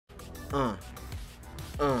What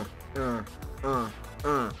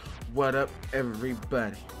up,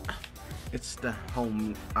 everybody? It's the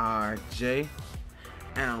homie RJay,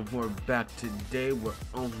 and we're back today with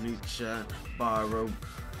Oneechanbara.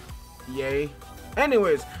 Yay!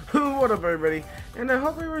 Anyways, what up, everybody? And I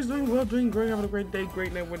hope everyone's doing well, doing great, having a great day,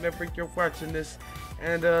 great night, whenever you're watching this.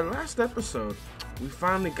 And last episode, we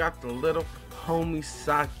finally got the little homie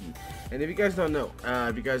Saki. And if you guys don't know,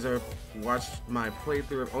 if you guys have watched my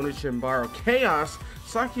playthrough of Oneechanbara Chaos,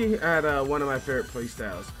 Saki had one of my favorite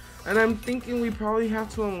playstyles. And I'm thinking we probably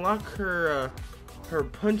have to unlock her her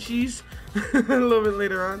punchies a little bit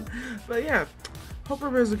later on. But yeah, hope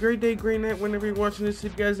everybody has a great day, great night whenever you're watching this.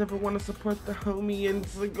 If you guys ever want to support the homie and,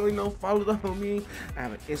 you know, follow the homie, I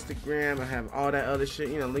have an Instagram, I have all that other shit,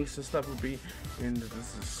 you know, links and stuff will be in the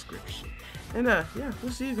description. And yeah,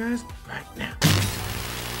 we'll see you guys right now.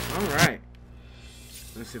 Alright.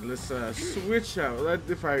 Let's see, let's switch out.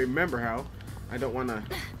 If I remember how. I don't wanna.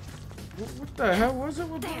 What the hell was it?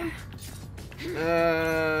 What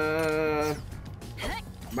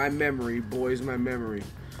my memory, boys, my memory.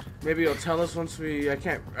 Maybe you'll tell us once we. I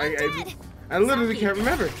can't. I literally can't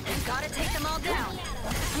remember. Gotta take them all down.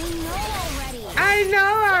 I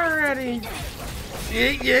know already.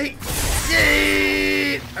 Yeet.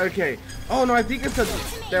 Okay. Oh no, I think it's a.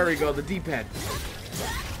 There we go. The D-pad.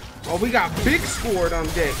 Oh, we got big scored on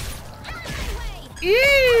deck.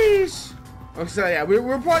 Eesh. Okay, so yeah,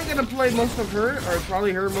 we're probably gonna play most of her, or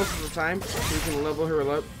probably her most of the time, so we can level her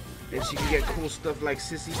up, and she can get cool stuff like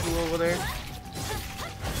Sissy Cool over there.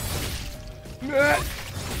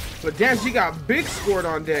 But damn, she got big scored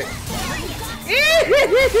on deck.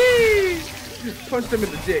 Punched him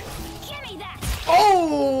in the dick.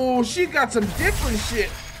 Oh, she got some different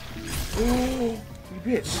shit. Oh, you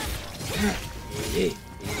bitch.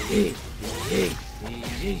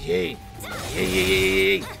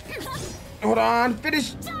 Hold on,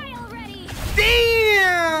 finish.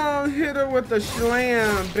 Damn! Hit her with the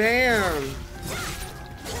slam. Bam.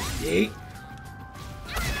 Yeet.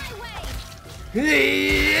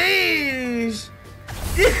 Yeesh.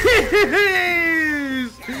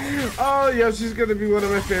 Yeesh. Oh, yeah, she's gonna be one of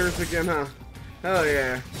my favorites again, huh? Hell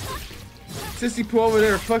yeah. Sissy Pooh over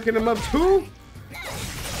there fucking him up too?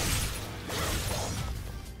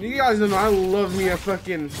 You guys don't know, I love me a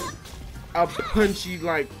punchy,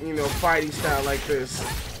 like, you know, fighting style like this.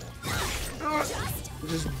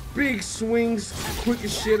 Just big swings, quick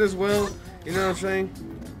as shit as well. You know what I'm saying?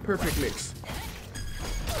 Perfect mix.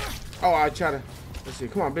 Oh, I try to. Let's see.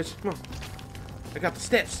 Come on, bitch. Come on. I got the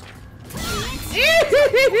steps.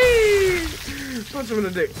 Punch him in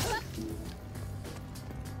the dick.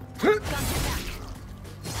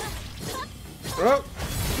 Oh.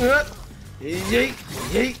 Yeet.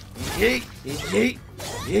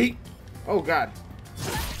 Oh god.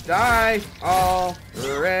 Die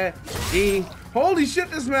already. Holy shit,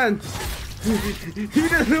 this man. He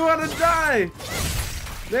didn't want to die.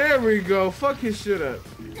 There we go. Fuck his shit up.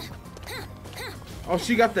 Oh,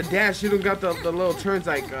 she got the dash. She don't got the little turns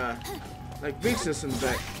like big systems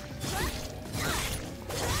back.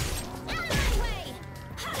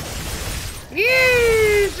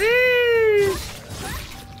 Yeesh.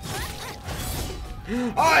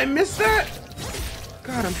 Oh, I missed that.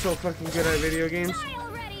 God, I'm so fucking good at video games.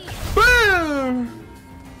 Boom!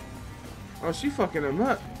 Oh, she fucking him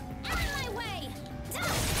up.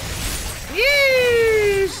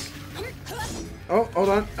 Yeesh! Oh, hold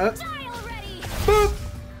on. Boop!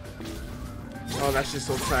 Oh, that's just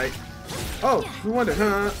so tight. Oh, no wonder,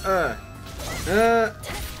 huh?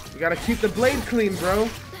 You gotta keep the blade clean, bro.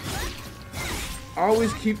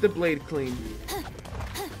 Always keep the blade clean.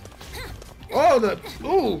 Oh,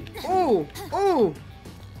 ooh.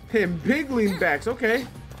 Him big lean backs, okay.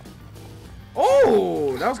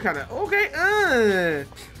 Oh, that was kind of, okay,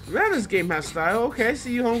 man, this game has style. Okay,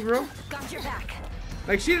 see you, homegirl. Got your back.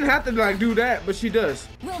 Like, she didn't have to, like, do that, but she does.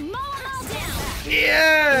 We'll mow them all down.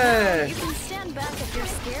 Yeah! You can stand back if you're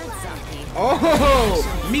scared, Saki. Oh,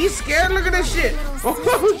 me scared? Look at this shit.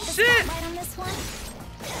 Oh, shit.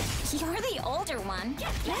 You're the older one.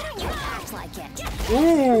 Why don't you act like it?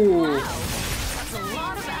 Ooh. Wow. That's a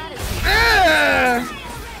lot of attitude.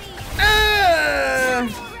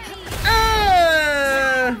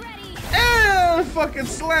 Fucking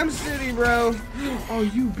Slam City, bro. Oh,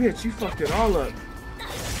 you bitch. You fucked it all up.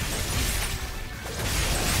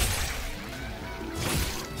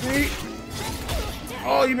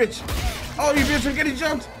 Oh, you bitch. Oh, you bitch. I'm getting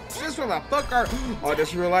jumped. This one, the fuck are. Oh, I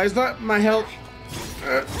just realized that. My health.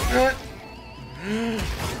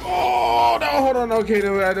 Oh, no. Hold on. Okay.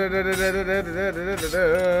 No.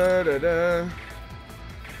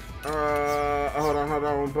 Hold on.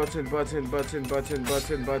 Button.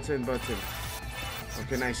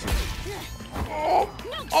 Okay, nice.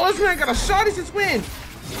 Oh, this man got a shot. He just win.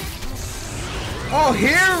 Oh,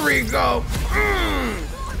 here we go.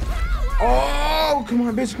 Oh, come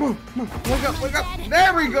on, bitch. Come on. Wake up.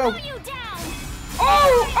 There we go.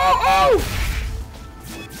 Oh.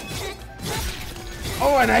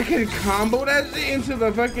 Oh, and I can combo that shit into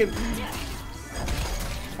the fucking...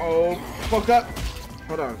 Oh, fuck up.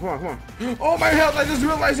 Hold on, come on. Oh, my health, I just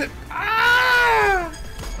realized it. Ah!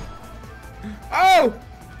 Oh!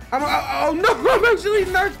 Oh, no, I'm actually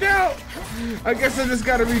knocked out. I guess I just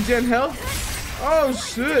gotta regen health. Oh,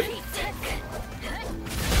 shit.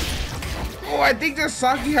 Oh, I think that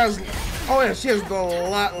Saki has... Oh, yeah, she has a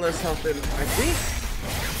lot less health than I think.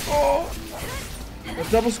 Oh! The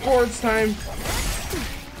double swords time.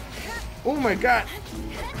 Oh my god.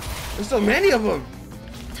 There's so many of them.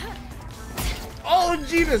 Oh,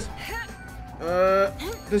 Jesus.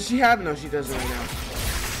 Does she have? No, she doesn't right now.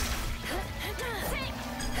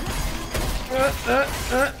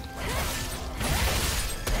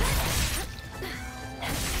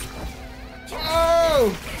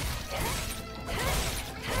 Oh!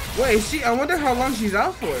 Wait, is she? I wonder how long she's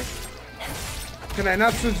out for. Can I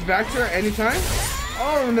not switch back to her anytime?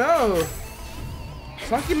 Oh no!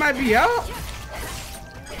 Saki might be out.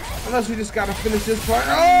 Unless we just gotta finish this part.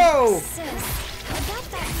 Oh! Sis, I got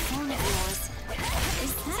that phone of yours.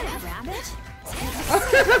 Is that a rabbit?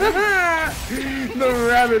 The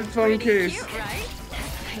rabbit phone case. Cute, right?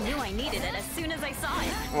 I knew I needed it as soon as I saw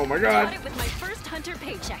it. Oh my I god. got it with my first hunter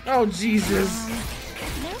paycheck. Oh Jesus.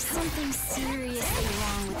 There's something seriously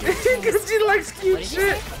wrong with your taste. Because she likes cute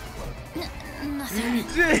shit. Nothing.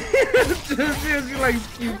 She likes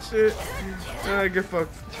cute shit. Get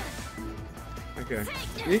fucked. Okay.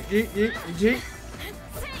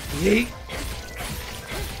 Yeet.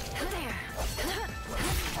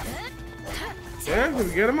 Yeah, can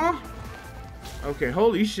we get them all? Okay,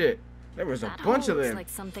 holy shit. There was a bunch of them. Like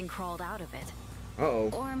something crawled out of it. Uh-oh.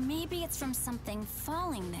 Or maybe it's from something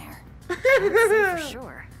falling there. For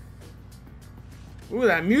sure. Ooh,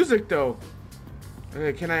 that music though.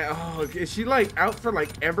 Okay, can I? Oh, is she like out for like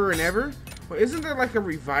ever and ever? Well, isn't there like a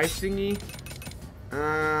revive thingy? I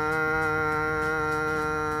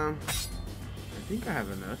think I have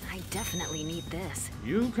enough. I definitely need this.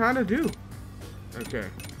 You kind of do. Okay.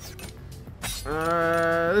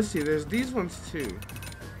 Let's see. There's these ones too.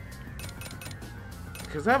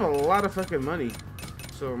 Because I have a lot of fucking money,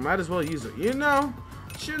 so might as well use it. You know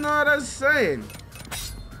what I'm saying.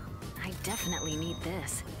 I definitely need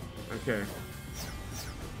this. Okay.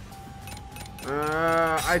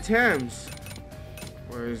 Items.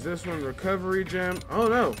 Where is this one? Recovery gem. Oh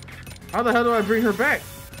no. How the hell do I bring her back?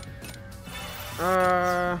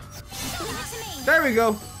 There we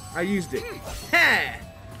go. I used it. Ha!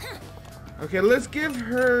 Okay, let's give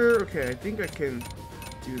her. Okay, I think I can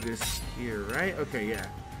do this here, right? Okay, yeah.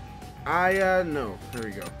 No. There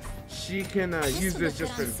we go. She can use this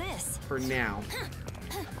just for now.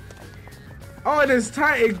 Oh, it is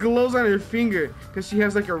tight. It glows on her finger because she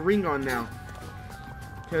has like a ring on now.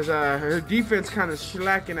 Because her defense kind of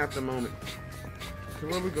slacking at the moment. Okay,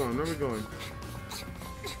 where we going?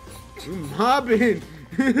 Ooh, mobbing.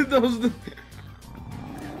 Those.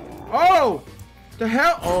 Oh, the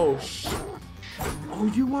hell! Oh, shit. Oh,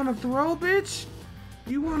 you want to throw, bitch?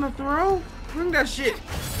 You want to throw? Bring that shit.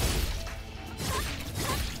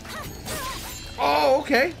 Oh,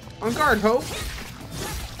 okay. On guard, ho.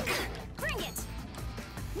 Bring it.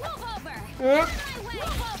 Move over. Move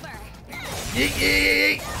over.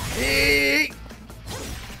 Yeet.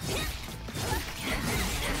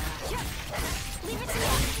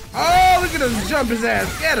 Oh, look at him jump his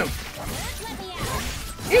ass. Get him.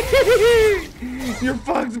 You're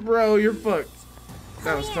fucked, bro. You're fucked.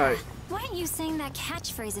 That was tight. Why aren't you saying that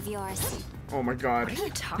catchphrase of yours? Oh my god. What are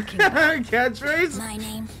you talking about? Catchphrase? My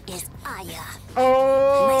name is Aya.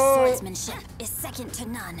 Oh. My swordsmanship is second to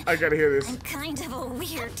none. I gotta hear this. I'm kind of a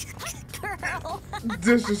weird girl.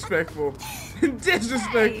 Disrespectful.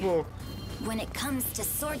 Disrespectful. When it comes to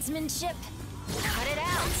swordsmanship, cut it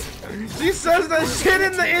out. She says that shit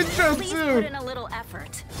in the intro Please too. put in a little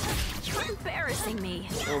effort. You're embarrassing me.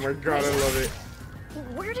 Oh my god, I love it.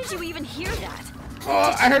 Where did you even hear that?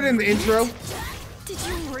 Oh, I heard it in the intro. Did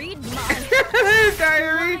you read my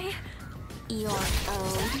diary? Your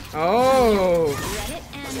ode? Oh. Read it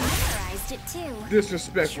and memorized it too.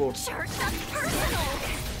 Disrespectful. Sure, that's personal.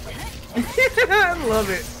 I love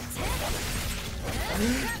it.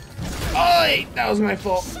 Oh, wait, that was my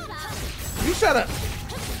fault. You shut up.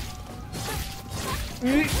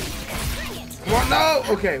 Come on, no.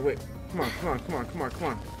 Okay, wait. Come on.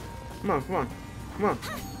 Come on, come on, come on.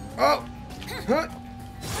 Oh! Huh.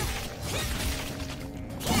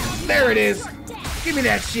 There it is. Give me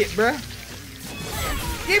that shit, bruh.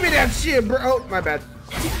 Give me that shit, bro. Oh, my bad.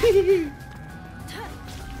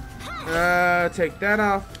 Take that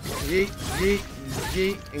off. Yeet, yeet,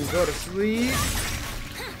 yeet, and go to sleep.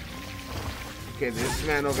 Okay, this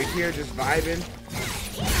man over here just vibing.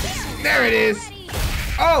 There it is.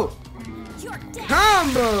 Oh!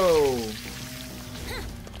 Combo!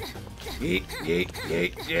 Yeet, yeet,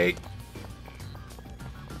 yeet, yeet.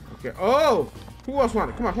 Okay, oh! Who else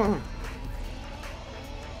wanted? Come on, come on.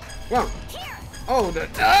 Come on. Oh,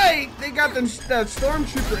 they got them that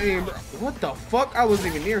stormtrooper aim. What the fuck? I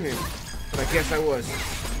wasn't even near him. But I guess I was.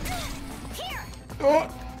 Oh!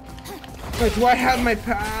 Wait, do I have my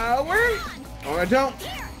power? Oh, I don't.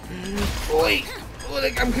 Wait. Oh,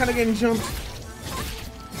 I'm kind of getting jumped.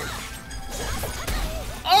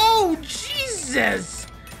 Oh, Jesus!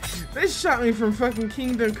 They shot me from fucking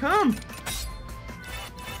Kingdom Come.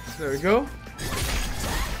 There we go.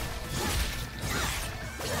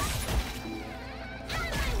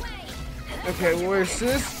 Okay, where's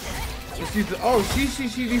this? Let's use the, oh, she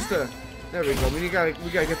needs to. There we go. We gotta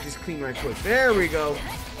get these clean right quick. There we go.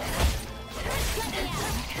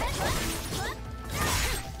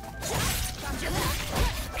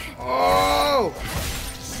 Oh!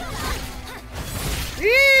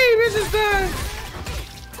 Eee, this is done.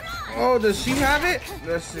 Oh, does she have it?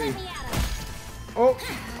 Let's see. Oh.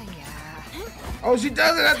 Oh, she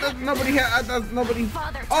does it. I thought nobody had. I thought nobody.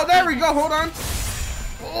 Oh, there we go. Hold on.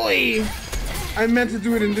 Oi. I meant to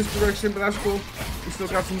do it in this direction, but that's cool. We still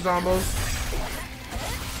got some zombos.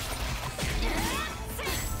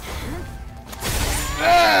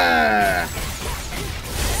 Ah!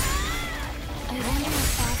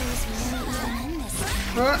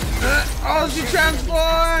 Oh, she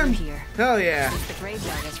transformed! Hell yeah. The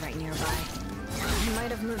graveyard is right nearby. He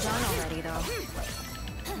might have moved on already, though.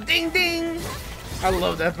 Ding ding! I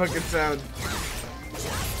love that fucking sound.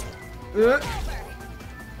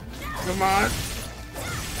 Come on.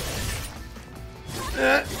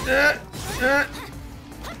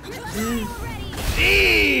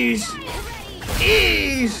 Eesh!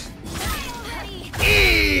 Eesh!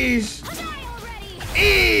 Eesh!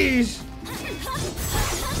 Eesh!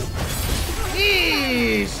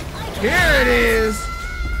 Eesh! Here it is!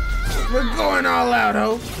 We're going all out,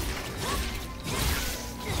 ho!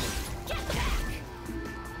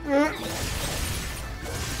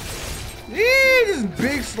 Just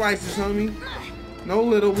big slices, homie. No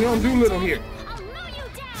little. We don't do little here.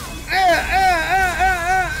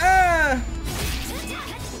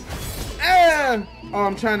 Oh,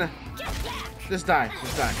 I'm trying to. Just die.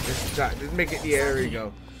 Just die. Just die. Just make it. Yeah, there we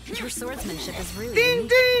go. Your swordsmanship is really ding unique.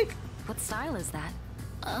 ding. What style is that?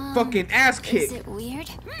 Fucking ass kick. Is it weird?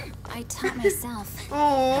 I taught myself.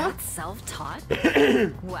 Oh. That's self-taught?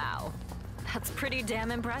 Wow. That's pretty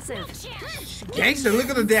damn impressive. Gangster, look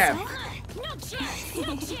at the dab.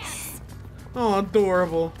 Oh,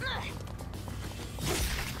 adorable.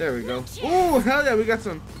 There we go. Oh, hell yeah, we got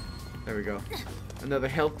some. There we go. Another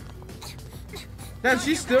health. Now,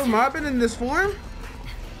 she's still mobbing in this form?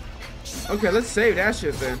 Okay, let's save that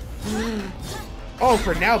shit then. Oh,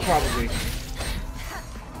 for now, probably.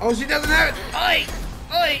 Oh, she doesn't have it. Oi!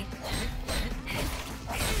 Oi!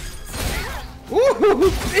 Ooh,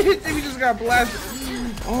 bitch, we just got blasted.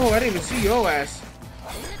 Oh, I didn't even see your ass.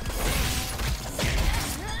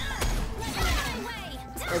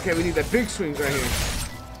 Okay, we need the big swings right here.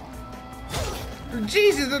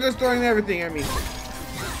 Jesus, they're just throwing everything at me.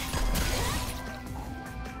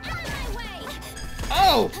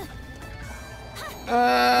 Oh!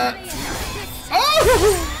 Oh!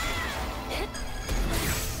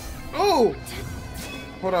 Oh!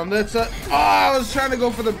 Hold on, let's oh, I was trying to go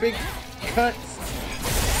for the big cuts.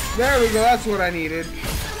 There we go, that's what I needed.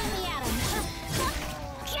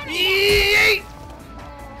 Yeet!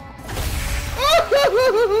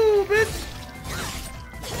 Oh, bitch!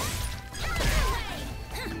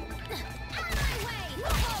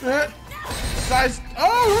 Size.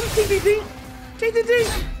 Oh, I'm TTT. TTT.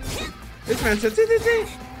 This man said TTT.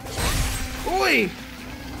 Oi!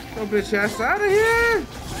 No bitch ass out of here.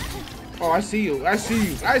 Oh, I see you. I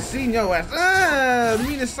see you. I seen your ass. The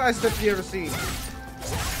meanest side step you ever seen.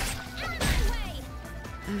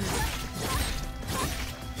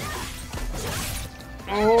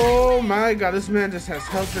 Oh my god, this man just has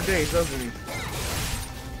health for days, doesn't he?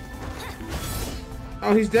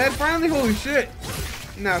 Oh, he's dead finally? Holy shit.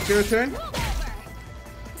 Now it's your turn.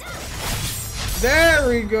 There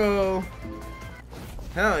we go.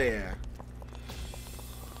 Hell yeah.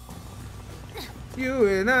 You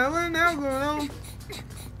and I were now going on.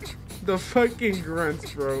 The fucking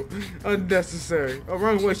grunts, bro. Unnecessary. Oh,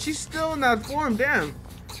 wrong way. She's still in that form. Damn.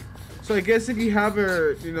 So I guess if you have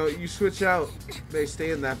her, you know, you switch out, they stay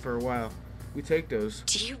in that for a while. We take those.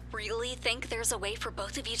 Do you really think there's a way for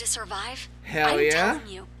both of you to survive? Hell yeah. I'm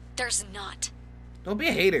telling you, there's not. Don't be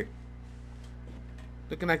a hater.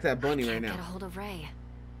 Looking like that bunny right now. Get a hold of Ray.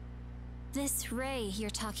 This Ray you're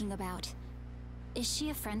talking about. Is she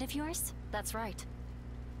a friend of yours? That's right.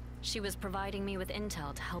 She was providing me with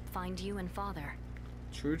intel to help find you and Father.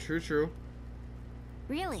 True, true, true.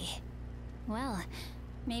 Really? Well,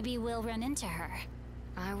 maybe we'll run into her.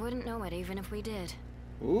 I wouldn't know it even if we did.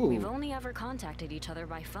 Ooh. We've only ever contacted each other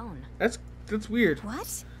by phone. That's weird.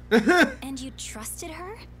 What? And you trusted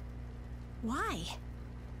her? Why?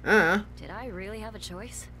 Did I really have a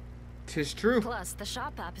choice? 'Tis true. Plus, the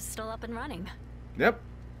shop app is still up and running. Yep.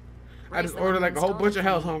 I just ordered like a whole bunch of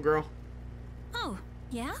health, homegirl. Oh,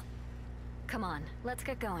 yeah? Come on, let's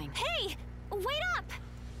get going. Hey! Wait up!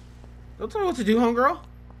 Don't tell me what to do, homegirl.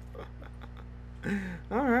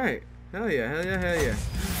 Alright. Hell yeah, hell yeah, hell yeah.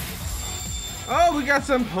 Oh, we got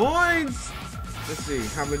some points! Let's see,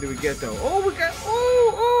 how many do we get though? Oh, we got,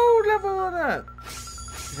 level it up.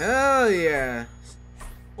 Hell yeah.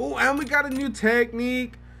 Oh, and we got a new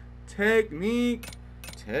technique. Technique.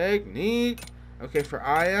 Okay, for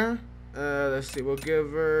Aya, let's see, we'll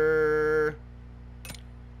give her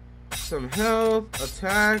some health,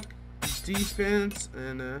 attack, defense,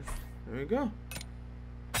 and there we go.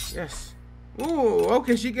 Yes. Ooh,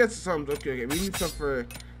 okay, she gets some. Okay, we need some for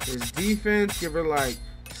his defense. Give her like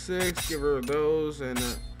 6. Give her those and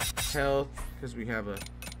health, because we have this.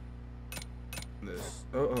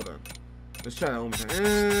 Oh, hold on. Let's try that one more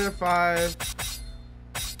time.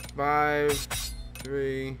 5,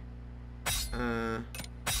 3.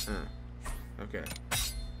 Okay.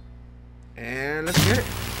 And let's get it.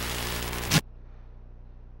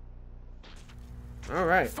 All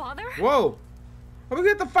right. Father? Whoa. Are we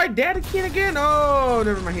going to have to fight Daddy King again? Oh,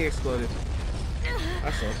 never mind. He exploded.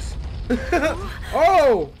 That sucks.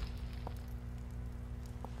 Oh!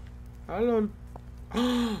 Hold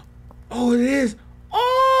on. Oh, it is.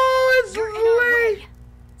 Oh, it's Ray.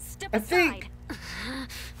 Step I aside. think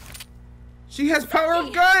she has power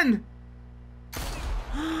of gun.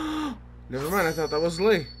 Never mind. I thought that was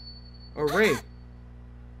Lee or Ray.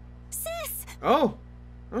 Sis! Oh.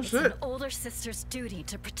 Oh It's shit. an older sister's duty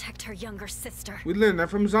to protect her younger sister. We learned that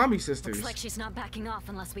from Zombie Sisters. Looks like she's not backing off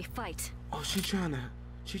unless we fight. Oh, she trying to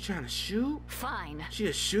shoot? Fine. She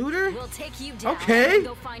a shooter? We'll take you down Okay. and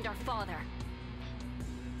go find our father.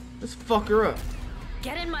 Let's fuck her up.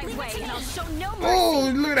 Get in my way and I'll show no mercy.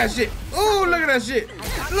 Oh, look at that shit. Oh, look at that shit.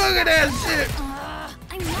 Look at that shit.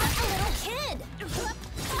 I'm not a little kid!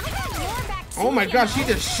 I got more back to Oh my you, gosh, know? she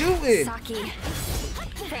just shooting. Saki.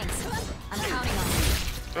 Thanks. I'm counting on you.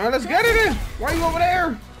 All right, let's get it in. Why are you over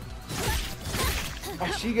there?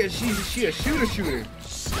 Oh, she a shooter.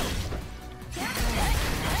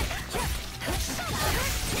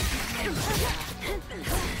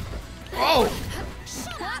 Oh.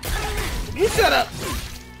 You shut up.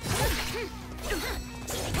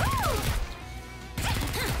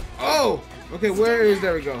 Oh. Okay, where is,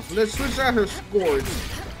 there we go. Let's switch out her scores.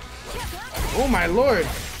 Oh my lord.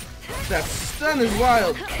 That stun is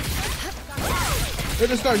wild.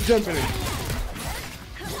 Let's just start jumping in.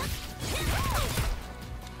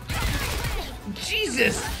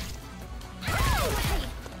 Jesus!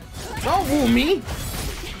 Don't woo me!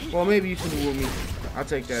 Well, maybe you can woo me. I'll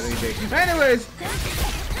take that any day. Anyways!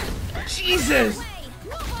 Jesus!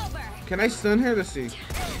 Can I stun her? Let's see.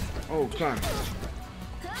 Oh, come on.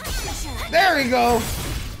 There we go!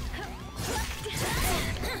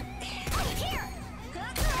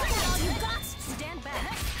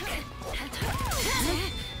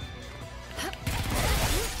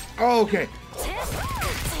 Oh, okay.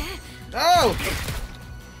 Oh!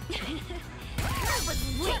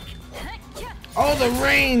 Oh, the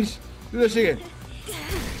range! Do this again.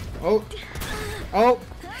 Oh. Oh.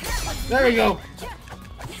 There we go.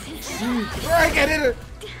 Right, get it.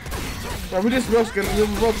 Right, we're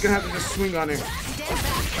both gonna have to just swing on her.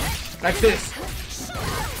 Like this.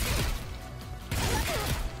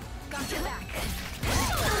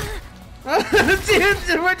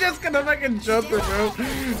 We're just gonna fucking jump her, bro.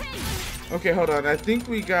 Okay, hold on. I think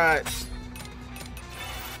we got...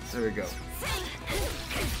 There we go.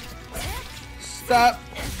 Stop.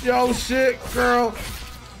 Yo, shit, girl.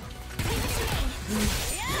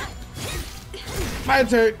 My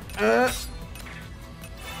turn.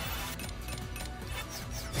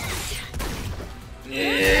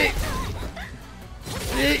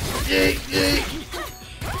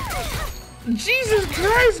 Jesus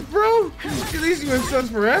Christ, bro! At least you in subs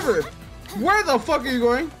forever. Where the fuck are you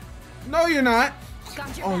going? No, you're not.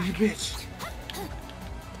 Oh, you bitch.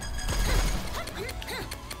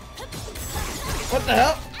 What the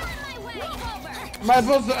hell? Am I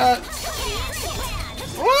supposed to,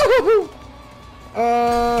 woohoo!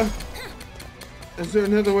 Is there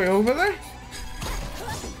another way over there?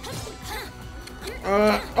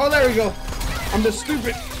 Oh, there we go. I'm just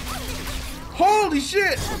stupid. Holy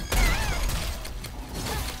shit!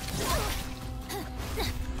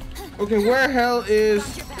 Okay, where hell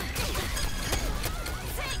is...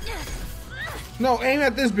 No, aim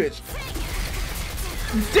at this bitch.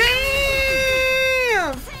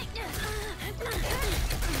 Damn!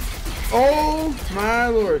 Oh my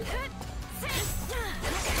lord.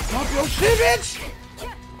 Stop your shit, bitch!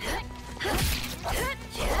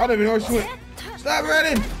 I don't even know where she went. Stop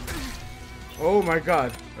running! Oh my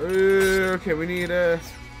god. Okay, we need oh!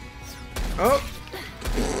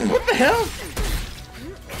 What the hell?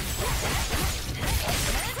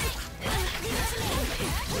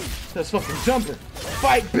 That's fucking jumping.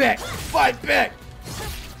 Fight back! Fight back!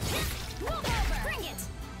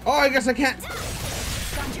 Oh, I guess I can't.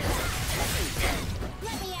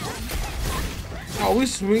 Oh, we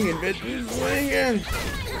swinging, bitch. We swinging.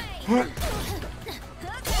 What?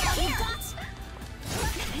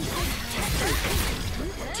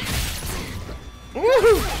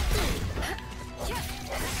 Woohoo!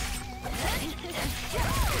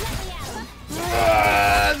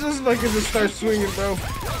 Just like it just starts swinging, bro.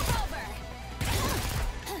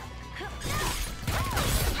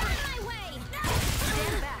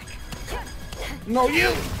 No,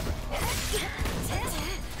 you!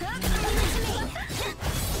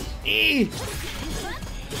 E!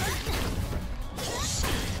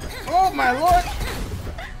 Oh my lord!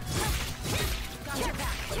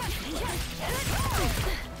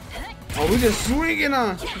 Oh, we just swinging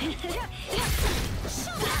on!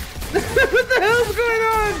 What the hell's going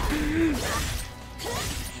on?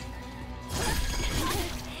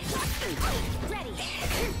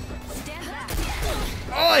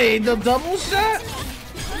 Oh, hey, the double shot?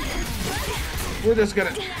 We're just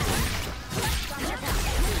gonna...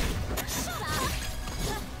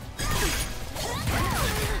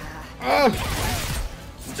 Oh!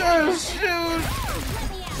 Just shoot!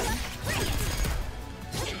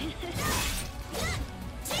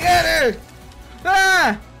 Get her!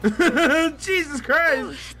 Ah! Jesus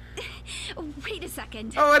Christ! Wait a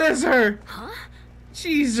second. Oh, it is her! Huh?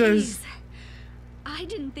 Jesus! Jeez. I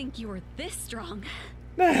didn't think you were this strong.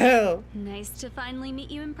 The hell? Nice to finally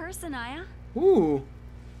meet you in person, Aya. Ooh.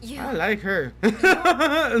 You... I like her.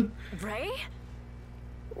 Ray?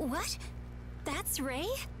 What? That's Ray?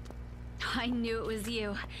 I knew it was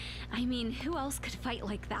you. I mean, who else could fight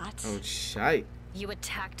like that? Oh, shite. You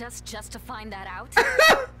attacked us just to find that out?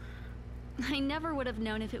 I never would have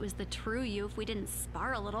known if it was the true you if we didn't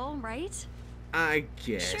spar a little, right? I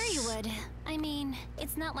guess. Sure you would. I mean,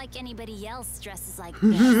 it's not like anybody else dresses like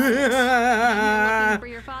And that. you're looking for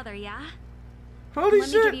your father, yeah? Holy Let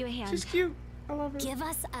me shit! give you a hand. She's cute. I love her. Give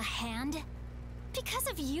us a hand? Because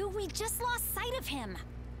of you, we just lost sight of him.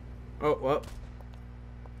 Oh, well.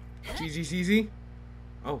 GGCZ?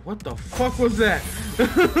 Oh, what the fuck was that?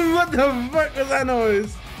 What the fuck was that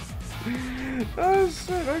noise? Oh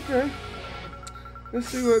shit, okay. Let's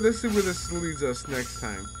see where this leads us next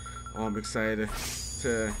time. Oh, I'm excited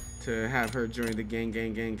to have her join the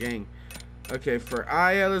gang. Okay, for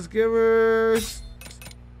Aya, let's give her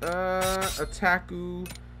attack-oo,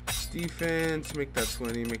 defense, make that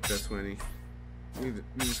 20, We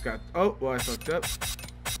just got, oh, well, I fucked up.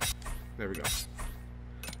 There we go.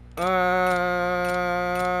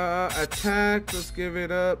 Attack, let's give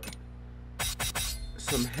it up.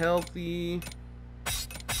 Some healthy.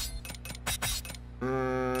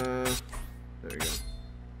 There we go.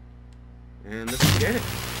 And let's get it.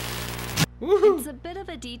 Woohoo! It's a bit of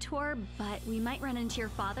a detour, but we might run into your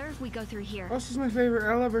father if we go through here. Oh, she's my favorite.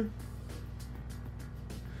 I love her.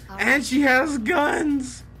 Oh. And she has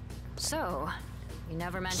guns. So, you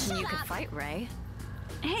never mentioned you could fight, Ray.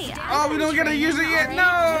 Hey, Oh, we don't get to use it yet. No,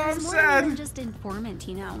 I'm More sad. than just informant,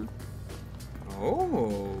 you know.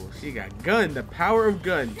 Oh, she got gun. The power of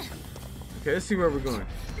gun. Okay, let's see where we're going.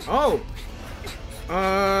 Oh.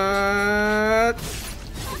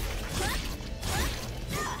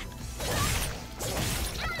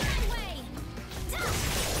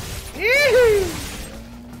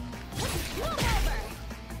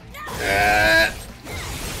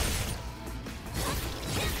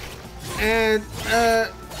 And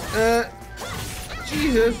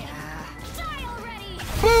Jesus.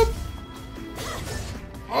 Boop.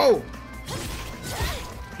 Oh.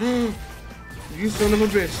 You son of a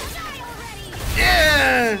bitch.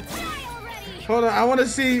 Yeah! Hold on, I want to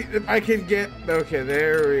see if I can get... Okay,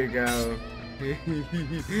 there we go.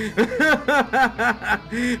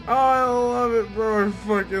 Oh, I love it, bro. I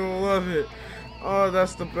fucking love it. Oh,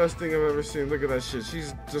 that's the best thing I've ever seen. Look at that shit.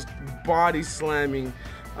 She's just body slamming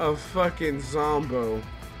a fucking zombo.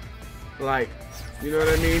 Like, you know what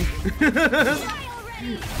I mean?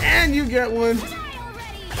 And you get one.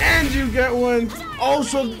 And you get one.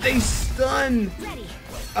 Also, they stun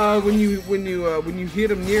when you hit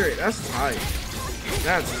them near it. That's tight.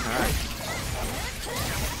 That's tight.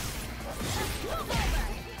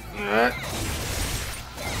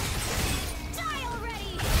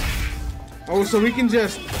 Oh, so we can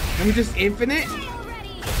just infinite?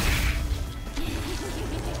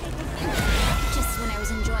 Just when I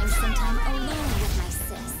was enjoying some time alone with my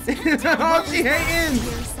sis. Oh, she hating.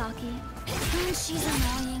 Dear Saki. And she's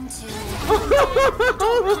annoying too.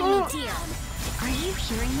 Dear. Are you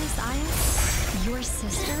hearing this, Ayas? Your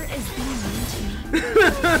sister is being mean to me.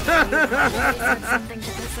 Said something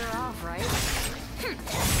to piss her off, right?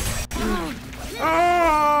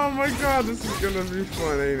 Oh my god, this is gonna be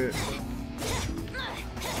fun, ain't it?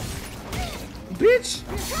 Bitch!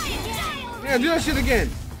 Yeah, do that shit again.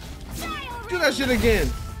 Do that shit again.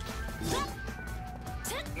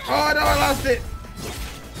 Oh no, I lost it.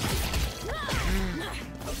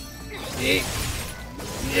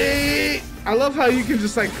 Yay! I love how you can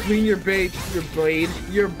just like clean your blade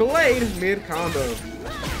mid combo.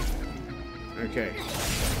 Okay.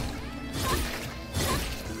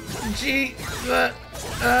 G.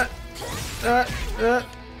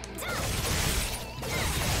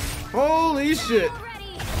 Holy shit!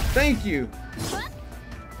 Thank you.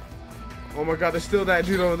 Oh my god, there's still that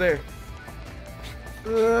dude over there.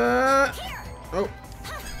 Oh.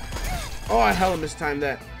 Oh, I hella mistimed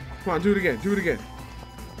that. Come on, do it again. Do it again.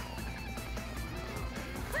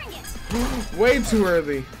 Way too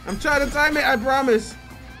early. I'm trying to time it, I promise.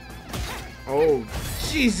 Oh,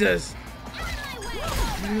 Jesus.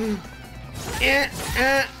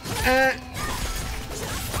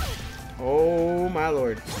 Oh, my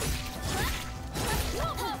lord.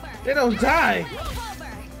 They don't die.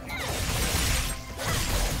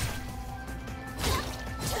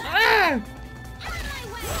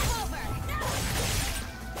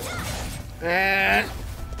 Ah!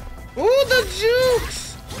 Ooh, the jukes!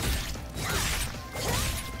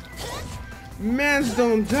 Mans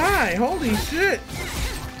don't die. Holy shit.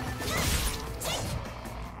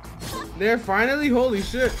 There, finally? Holy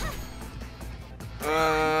shit.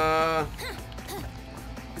 Ah!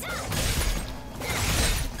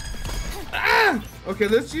 Okay,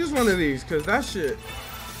 let's use one of these, because that shit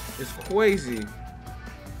is crazy.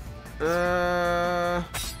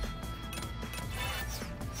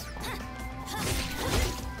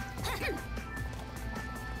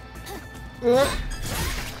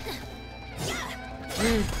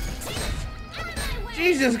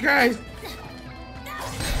 Jesus Christ!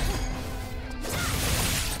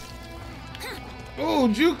 Oh,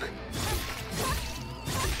 juke!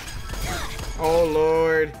 Oh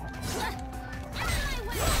Lord!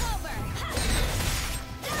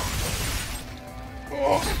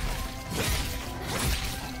 Oh!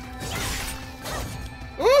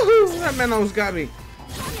 Woohoo! That man almost got me.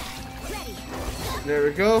 There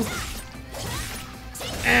we go.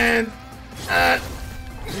 And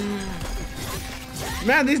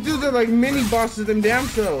man, these dudes are like mini bosses them damn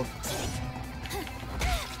self.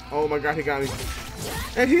 Oh my god, he got me.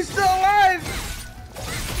 And he's still alive!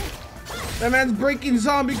 That man's breaking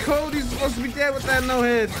zombie code. He's supposed to be dead with that no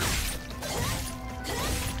head.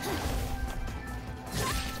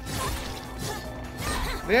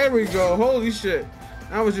 There we go. Holy shit.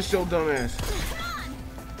 That was just so dumbass.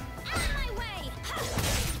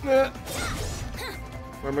 Where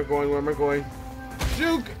am I going? Where am I going?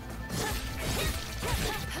 Juke!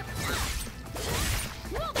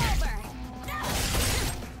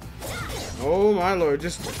 Oh my lord,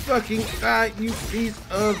 just fucking die, you piece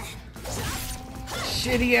of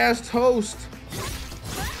shitty ass toast.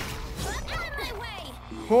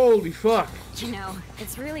 Holy fuck. You know,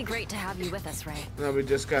 it's really great to have you with us, Ray. Now we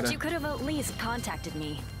just gotta... But you could have at least contacted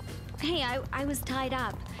me. Hey, I was tied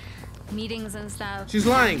up. Meetings and stuff. She's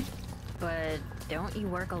lying. But don't you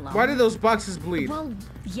work alone? Why did those boxes bleed? Well,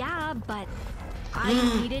 yeah, but I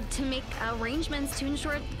needed to make arrangements to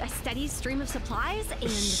ensure a steady stream of supplies and...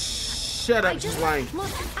 Shut up, she's lying.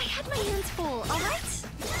 Look, I had my hands full, alright?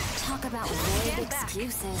 Talk about weird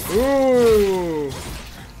excuses. Ooh.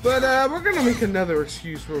 But we're gonna make another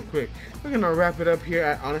excuse real quick. We're gonna wrap it up here.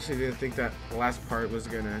 I honestly didn't think that last part was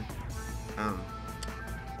gonna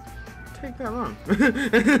take that long.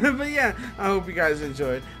 But yeah, I hope you guys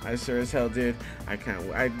enjoyed. I sure as hell did. I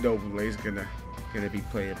know Blu-ray's gonna be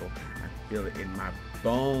playable. I feel it in my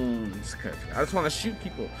bones, cause I just want to shoot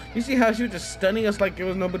people. You see how she was just stunning us like it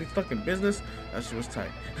was nobody's fucking business? That shit was tight.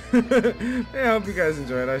 Yeah, I hope you guys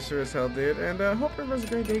enjoyed. I sure as hell did. And hope everyone's a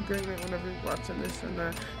great day, great night whenever you're watching this.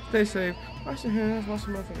 And stay safe, wash your hands, wash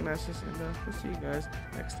your motherfucking asses, and we'll see you guys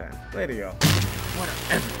next time. Later, y'all. What up,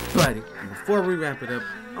 everybody? And before we wrap it up,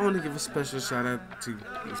 I want to give a special shout out to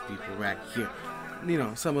these people right here. You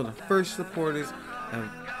know, some of the first supporters of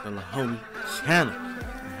the TheHomie channel.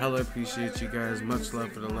 I hella appreciate you guys. Much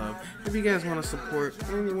love for the love. If you guys want to support,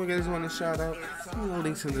 anyone you guys want to shout out,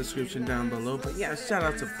 links in the description down below. But yeah, shout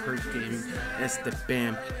out to Perk Gaming, Esther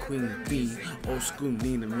Bam, Queen B, Old School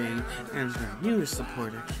Nina May, and the newest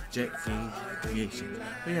supporter, Jet Game Creations.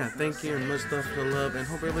 But yeah, thank you and much love for the love. And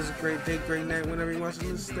hope everyone's a great day, great night whenever you're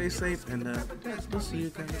watching this. Stay safe, and we'll see you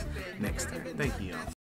guys next time. Thank you, y'all.